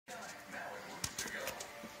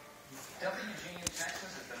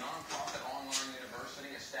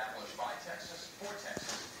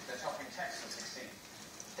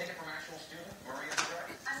Take it from actual student Maria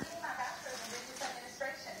Gray. I'm getting my bachelor's in business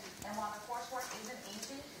administration, and while the coursework isn't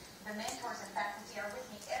easy, the mentors and faculty are with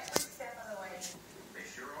me every step of the way. They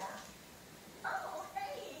sure are. Oh,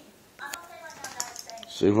 hey. I'm okay right now, guys.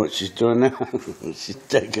 Thanks. See what she's doing now? She's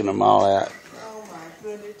taking them all out. Oh my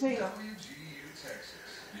goodness, Tina. WGU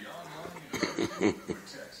Texas, the online university for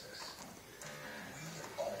Texas. We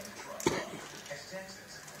all try. As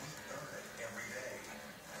Texas, we learn it every day.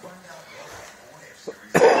 Find out what our board F series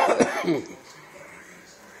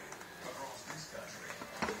across this country.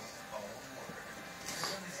 All work.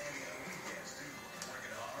 Sundays and weekends too.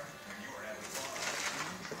 Working hard when you are having fun.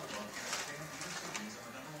 Trouble can extend your savings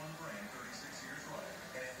on the #1 brand 36 years right.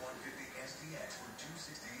 And F-150 STX for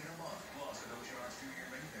 $268 a month. Plus a no-charge 2-year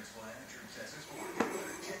maintenance plan at your Texas Ford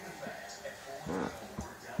dealer. Check the facts at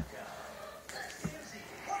FordFord.com. CMC.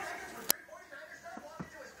 100 for 349 or stop walking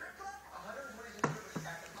to a strip club. 126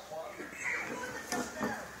 at the club.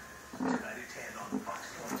 Tonight at 10 on Fox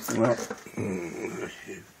 26. Well,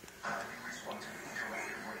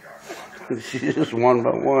 she's just one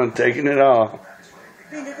by one taking it off.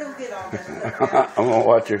 Tina, don't get all that stuff. I'm gonna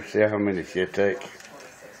watch her, see how many she'll take.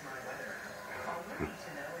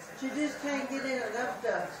 She just can't get in enough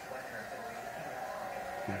stuff.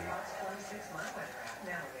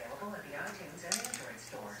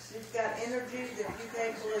 She's got energy that you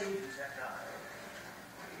can't believe.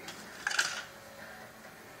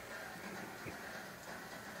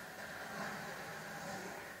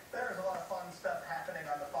 There's a lot of fun stuff happening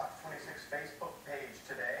on the Fox 26 Facebook page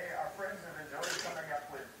today. Our friends have enjoyed coming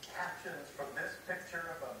up with captions from this picture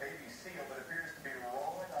of a baby seal that appears to be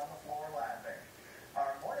rolling on the floor laughing.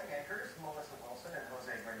 Our morning anchors, Melissa Wilson and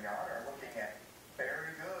Jose Grignard, are looking at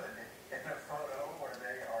very good in a photo where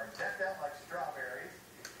they are decked out like strawberries.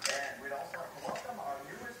 And we'd also like to welcome our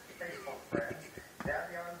newest Facebook friends,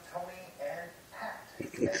 Davion, Tony, and Pat.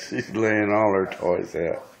 She's laying all her toys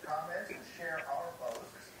out. Comments and share our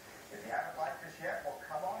posts. If you haven't liked us yet, well,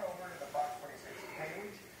 come on over to the Fox 26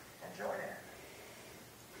 page and join in.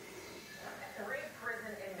 3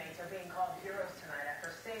 prison inmates are being called heroes tonight after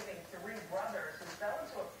saving 3 brothers who fell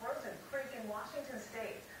into a frozen creek in Washington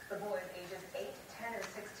State. The boys, ages 8, 10, and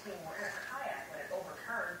 16, were in a kayak when it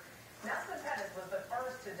overturned. Nelson Pettis was the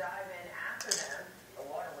first to dive in after them. The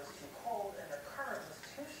water was too cold and the current was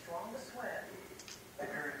too strong to swim. They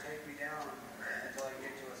were to take me down until I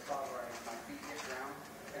get to a spot where my feet hit ground,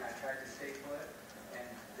 and I tried to stay put, and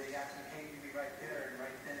they actually came to me right there, and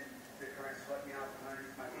right then the current swept me out from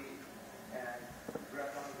underneath my feet, and I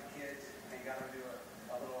grabbed onto the kids and got them to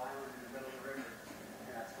a little island in the middle of the river,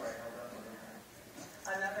 and that's where I held up with them.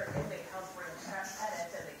 Another inmate helped bring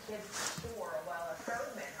Pettis and the kids to shore, while a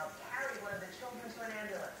third man helped carry one of the children to an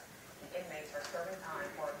ambulance. The inmates are serving time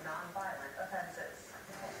for nonviolent offenses.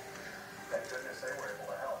 Thank goodness they were able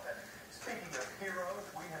to help. And speaking of heroes,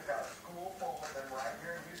 we have got a school full of them right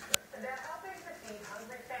here in Houston. And they're helping to feed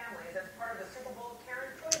hungry families as part of the Super Bowl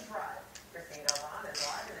Caring Food Drive. Christine Galvan is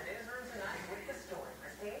live in the newsroom tonight with the story.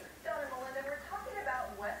 Christine, Don and Melinda, we're talking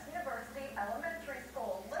about West University Elementary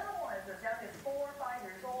School. Little ones as young as 4 or 5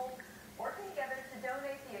 years old working together to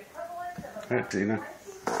donate the equivalent of about Tina.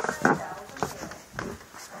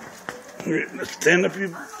 25,000 meals. Stand up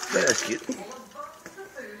your basket. Boxes of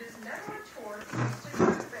food is never a chore to use to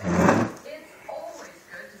food bank. It's always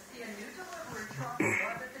good to see a new delivery truck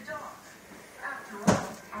arrive at the docks. After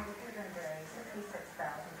all, on a given day,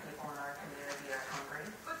 66,000 people in our community are hungry.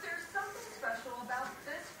 But there's something special about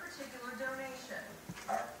this particular donation.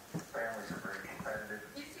 Our families are very competitive.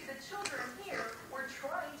 You see, the children here were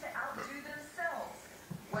trying to outdo themselves.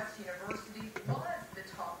 West University was the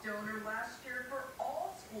top donor last year for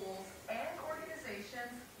all schools and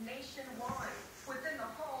organizations nationwide. Within the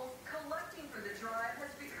halls, collecting for the drive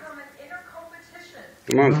has become an inner competition.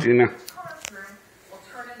 Come on, Tina. Each classroom will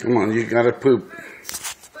turn into Come on, you gotta poop. food